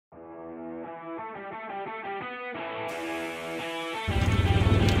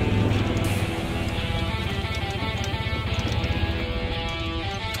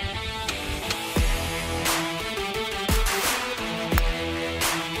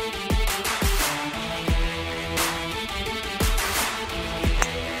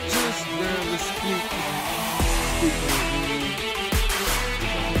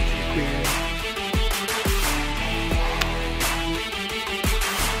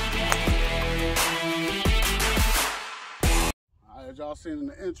y'all seen in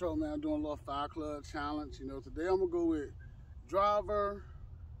the intro, man, I'm doing a little 5-club challenge. You know, today I'm gonna go with driver,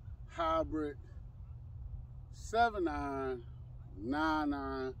 hybrid, 7-iron,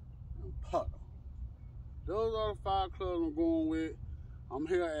 9-iron, and putter. Those are the 5 clubs I'm going with. I'm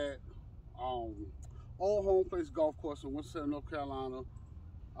here at Olde Homeplace Golf Course in Winston, North Carolina.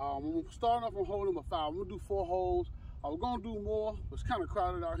 I'm starting off on hole number 5. I'm gonna do 4 holes. I was gonna do more, but it's kind of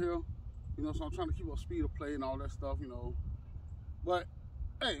crowded out here. You know, so I'm trying to keep up speed of play and all that stuff, you know. But,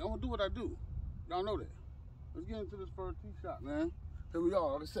 hey, I'm gonna do what I do. Y'all know that. Let's get into this first tee shot, man. Here we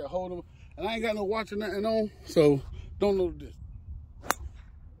are. Like I said, hold them. And I ain't got no watching nothing on, so don't know this. If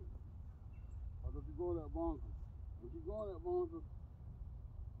you go that bunker. If you go that bunker.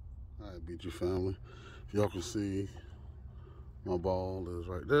 All right, BG family. Y'all can see my ball is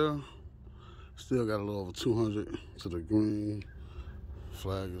right there. Still got a little over 200 to the green.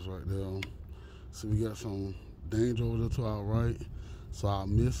 Flag is right there. So we got some danger over there to our right. So our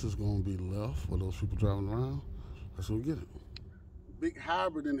miss is gonna be left for those people driving around. That's what we get it. Big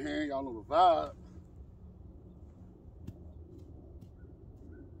hybrid in hand, y'all know the vibe.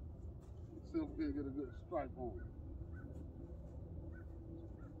 Let's see if we can get a good strike on it.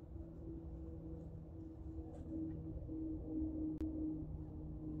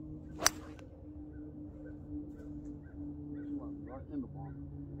 In the ball.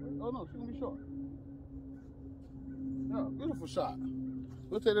 Oh no, she's gonna be short. Yeah, beautiful shot.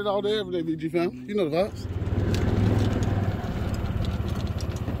 We'll take it all day, every day, BG fam. You know the vibes.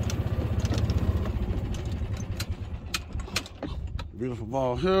 Beautiful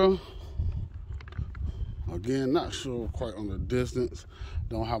ball here. Again, not sure quite on the distance.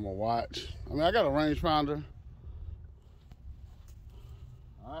 Don't have my watch. I mean, I got a rangefinder.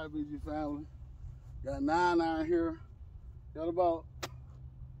 All right, BG family. Got 9-iron here. Got about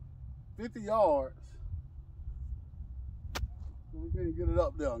 50 yards. So we can get it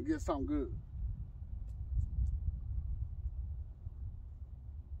up there and get something good.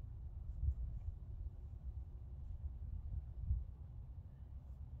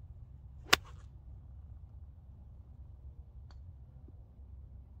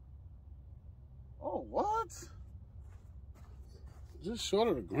 Oh, what? Just short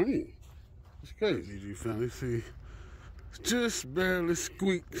of the green. It's crazy, G family. See. Just barely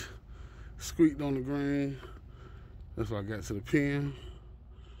squeaked on the green. That's why I got to the pin.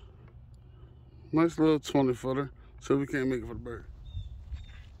 Nice little 20-footer, so we can't make it for the bird.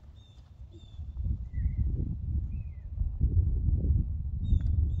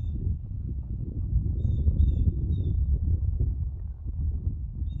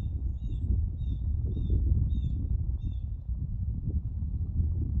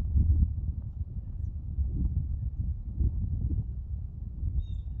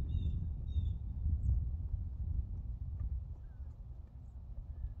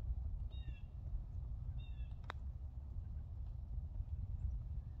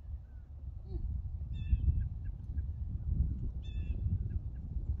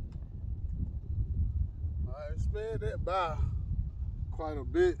 I sped that by quite a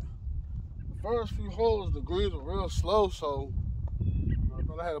bit. The first few holes, the greens were real slow, so I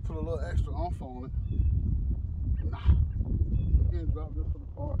thought I had to put a little extra oomph on it. Nah, I can't drop this for the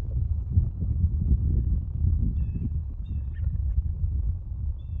park.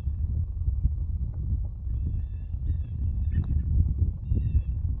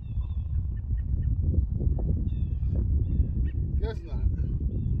 Guess not.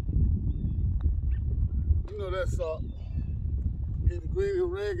 You know that's hit the green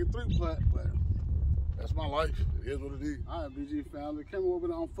and red and 3-putt, but that's my life. It is what it is. All right, BG family. Came over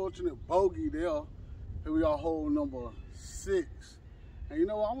with an unfortunate bogey there. Here we are, hole number 6. And you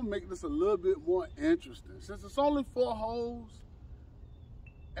know what? I'm gonna make this a little bit more interesting. Since it's only 4 holes,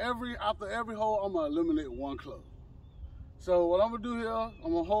 after every hole, I'm gonna eliminate 1 club. So what I'm gonna do here,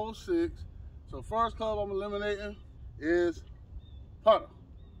 I'm on hole 6. So first club I'm eliminating is putter.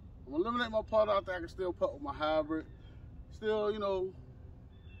 I'm gonna eliminate my putter. I think I can still putt with my hybrid. Still, you know,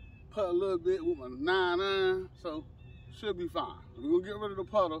 putt a little bit with my 9-iron, so should be fine. We're gonna get rid of the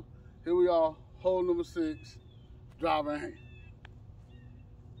putter. Here we are, hole number 6, driver in hand.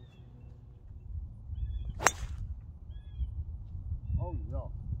 Oh yeah,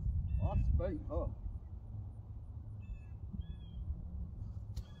 I spanked her.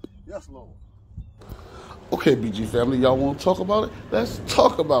 Yes, Lord. Okay, BG family, y'all want to talk about it? Let's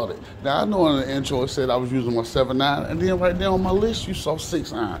talk about it. Now, I know in the intro it said I was using my 7-iron, and then right there on my list, you saw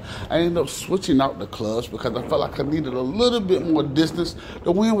 6-iron. I ended up switching out the clubs because I felt like I needed a little bit more distance.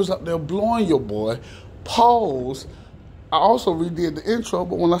 The wind was up there blowing your boy. Pause. I also redid the intro,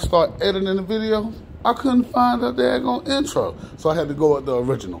 but when I start editing the video, I couldn't find a daggone intro. So I had to go with the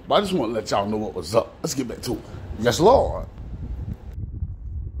original. But I just want to let y'all know what was up. Let's get back to it. Yes, Lord.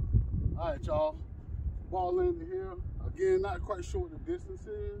 All right, y'all. Ball landed here. Again, not quite sure what the distance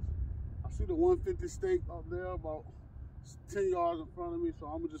is. I see the 150 stake up there about 10 yards in front of me, so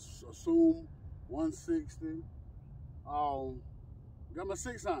I'm going to just assume 160. Got my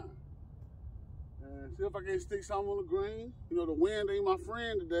 6-iron. And see if I can stick something on the green. You know, the wind ain't my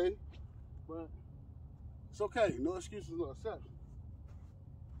friend today, but it's okay. No excuses, no exceptions.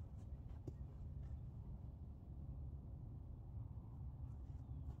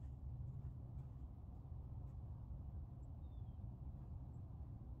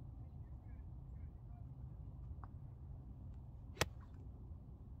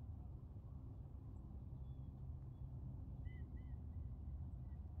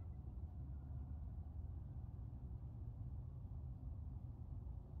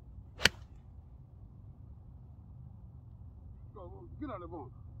 Get out of the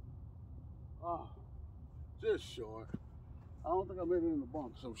bunker. Just short. I don't think I made it in the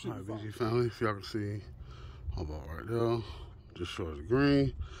bunker, so shoot. All right, BG family, if y'all can see my ball right there, just short of the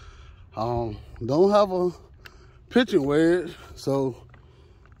green. Don't have a pitching wedge, so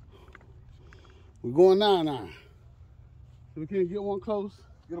we're going 9-9. If we can't get one close,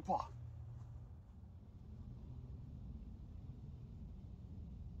 get a par.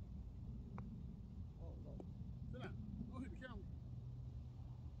 Sit down. Don't hit the camera.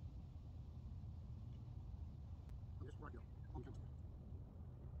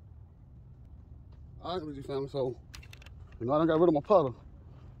 All right, BG family, so you know I done got rid of my putter,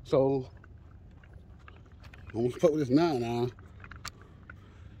 so I'm gonna put with this 9-iron.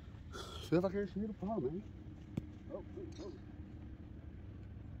 See if I can hit the par, man. Oh.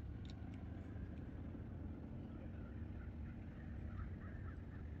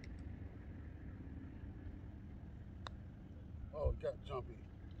 Oh, it got jumpy.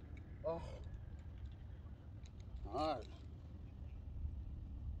 Oh. All right.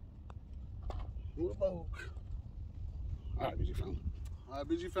 With a boat. All right, BG family. All right,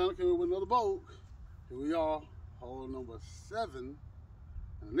 BG family came in with another boat. Here we are, hole number 7.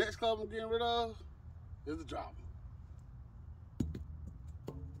 And the next club I'm getting rid of is the driver.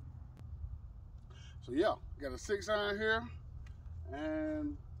 So yeah, got a 6-iron here,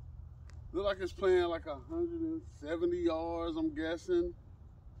 and look like it's playing like 170 yards, I'm guessing.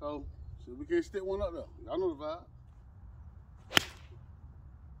 So see if we can't stick one up there. Y'all know the vibe.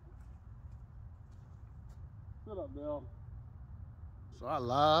 Sit up there. So I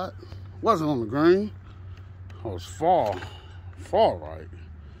lied. Wasn't on the green. I was far right.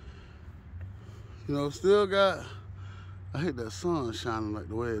 You know, still got, I hate that sun shining like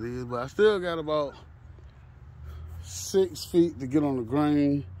the way it is, but I still got about 6 feet to get on the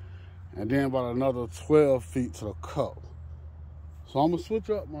green, and then about another 12 feet to the cup. So I'm gonna switch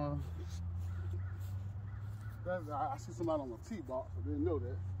up my, I see somebody on the tee box, I didn't know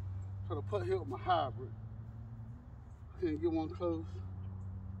that. Try to put here with my hybrid. Can't get one close.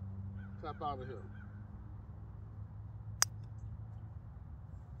 Tap out of here.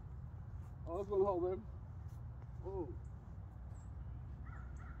 Oh, let's go to the hole, baby. Oh.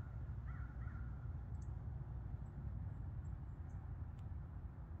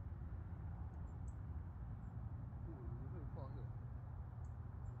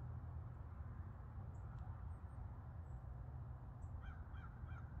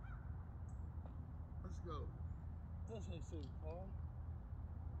 Let's go. That's how you say it, Paul.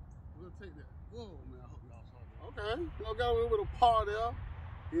 We'll take that. Whoa, man, I hope y'all saw that. Okay, you know, got a little bit of par there.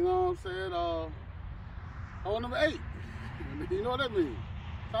 You know what I'm saying? Hole number 8. You know what that means.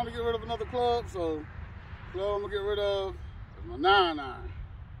 Time to get rid of another club, so club I'm gonna get rid of is my 9-iron.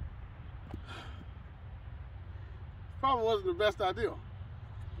 Probably wasn't the best idea.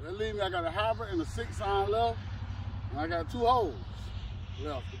 That leaves me, I got a hybrid and a 6-iron left, and I got 2 holes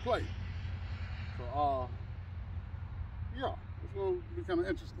left to play. So yeah, it's gonna be kind of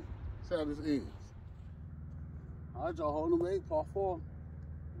interesting. See how this ends. All right, y'all, hole number 8, par 4.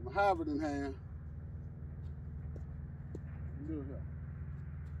 My hybrid in hand. Do it here.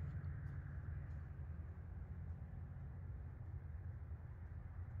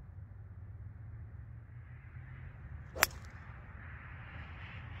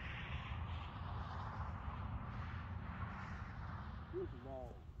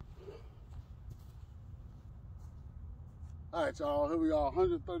 Ball. All right, y'all, here we are,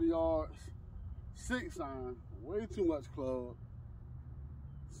 130 yards, 6-iron, way too much club.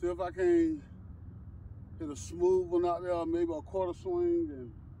 See if I can hit a smooth one out there, maybe a quarter swing,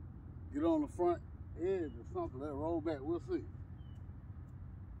 and get on the front edge or something. Let it roll back, we'll see.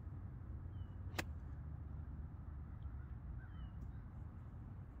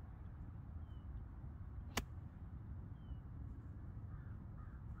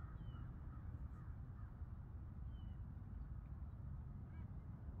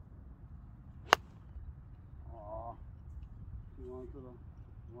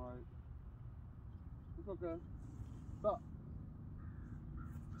 the right. It's okay. Stop.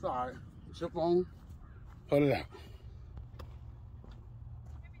 It's all right. Chip on. Put it out.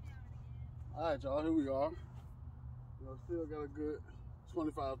 All right, y'all. Here we are. You know, still got a good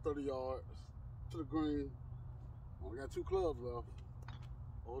 25, 30 yards to the green. Only got 2 clubs left.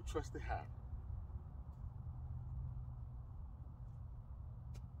 Old trusty hat.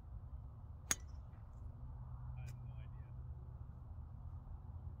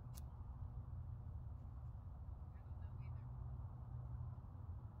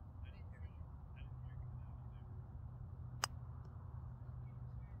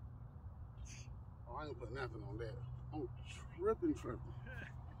 Oh, I ain't put nothing on that. I'm tripping.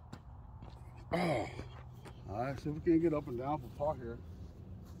 Oh. All right, see if we can get up and down for par here.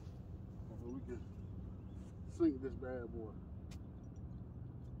 Hopefully we can sink this bad boy.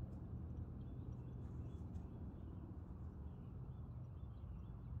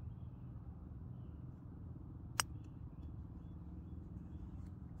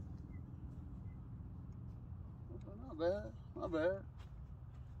 Not bad, not bad.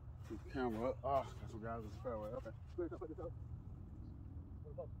 Keep the camera up. Ah, got some guys in the fairway. Okay. Put this up.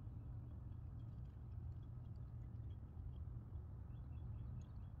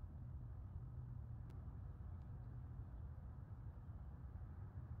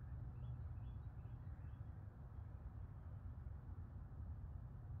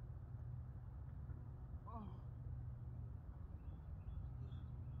 All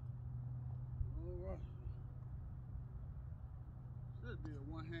right. Should be a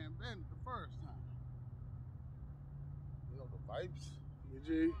one-hand bend the first time. You know the vibes, EG.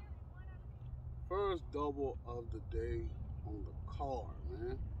 First double of the day on the card,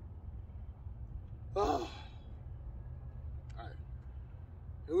 man. All right.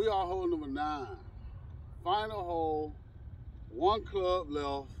 Here we are, hole number 9. Final hole. 1 club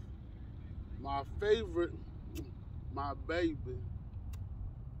left. My favorite, my baby,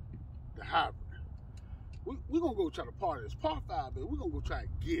 the hybrid. We're gonna go try to party this par 5, baby. We're gonna go try and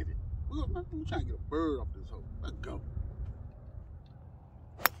get it. We're trying to get a bird off this hole. Let's go.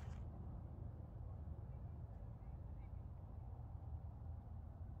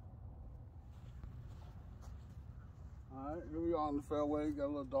 All right, here we are on the fairway. Got a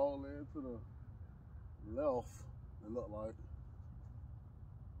little dog leg to the left, it looked like.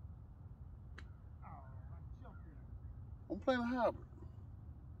 I'm playing a hybrid.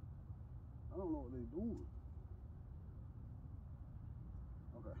 I don't know what they're doing.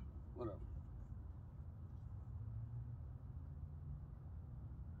 Okay, whatever.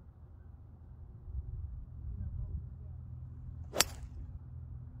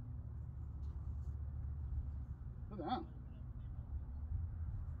 Put it down.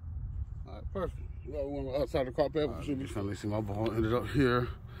 All right, perfect. You got one outside the carpet. Should be finally see my ball ended up here,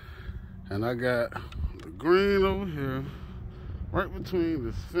 and I got the green over here, right between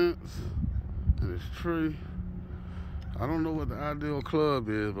this fence and this tree. I don't know what the ideal club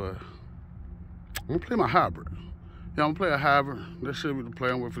is, but I'm gonna play my hybrid. Yeah, I'm gonna play a hybrid. That should be the play.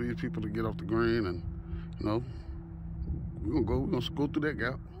 I'm waiting for these people to get off the green, and you know, we're gonna go through that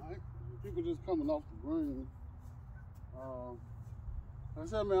gap. All right, people just coming off the green. Like I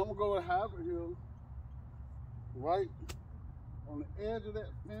said, man, I'm gonna go with a hybrid here, right on the edge of that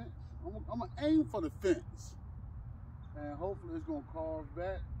fence. I'm gonna aim for the fence, and hopefully it's gonna carve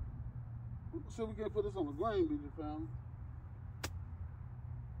back. So we can put this on the green, BG family.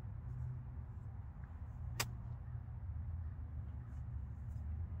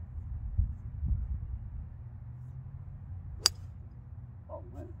 Oh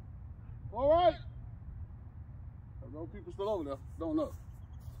man! All right. Those people still over there. Don't know.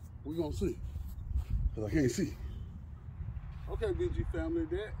 We're gonna see, cause I can't see. Okay, BG family,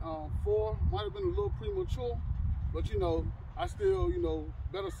 that 4 might have been a little premature, but you know, I still, you know,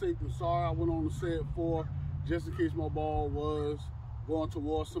 better safe than sorry. I went on to say it 4, just in case my ball was going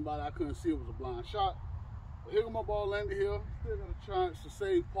towards somebody I couldn't see. It was a blind shot. But here my ball landed here. Still got a chance to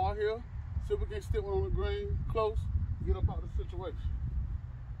save par here. See if we can stick one on the green close, get up out of the situation.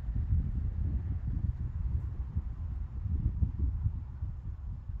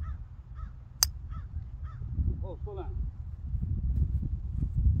 Oh, slow down.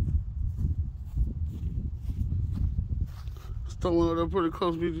 Throwing it up pretty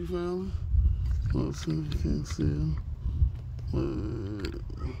close, BG family. Let's see if you can see him.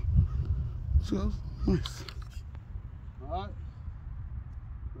 Nice. All right.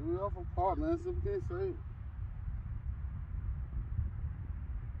 Here we are for par, man. See if we can't save it.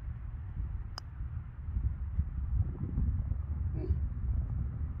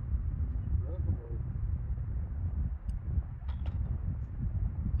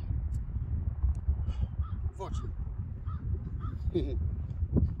 unfortunate.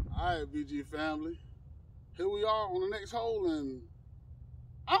 Alright, BG family. Here we are on the next hole, and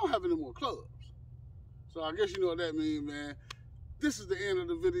I don't have any more clubs. So I guess you know what that means, man. This is the end of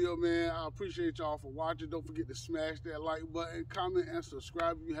the video, man. I appreciate y'all for watching. Don't forget to smash that like button, comment, and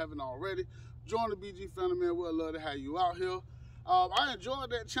subscribe if you haven't already. Join the BG family, man. We'd love to have you out here. I enjoyed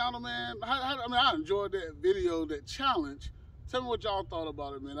that channel, man. I enjoyed that video, that challenge. Tell me what y'all thought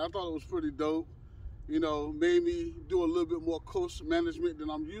about it, man. I thought it was pretty dope. You know, made me do a little bit more coast management than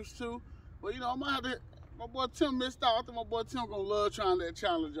I'm used to. But, you know, I might have to, my boy Tim missed out. I think my boy Tim gonna love trying that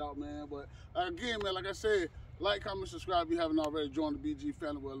challenge out, man. But again, man, like I said, like, comment, subscribe if you haven't already. Joined the BG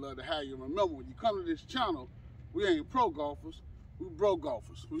family. We'd love to have you. Remember, when you come to this channel, we ain't pro golfers, we bro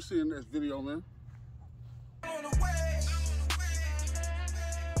golfers. We see you in this video, man.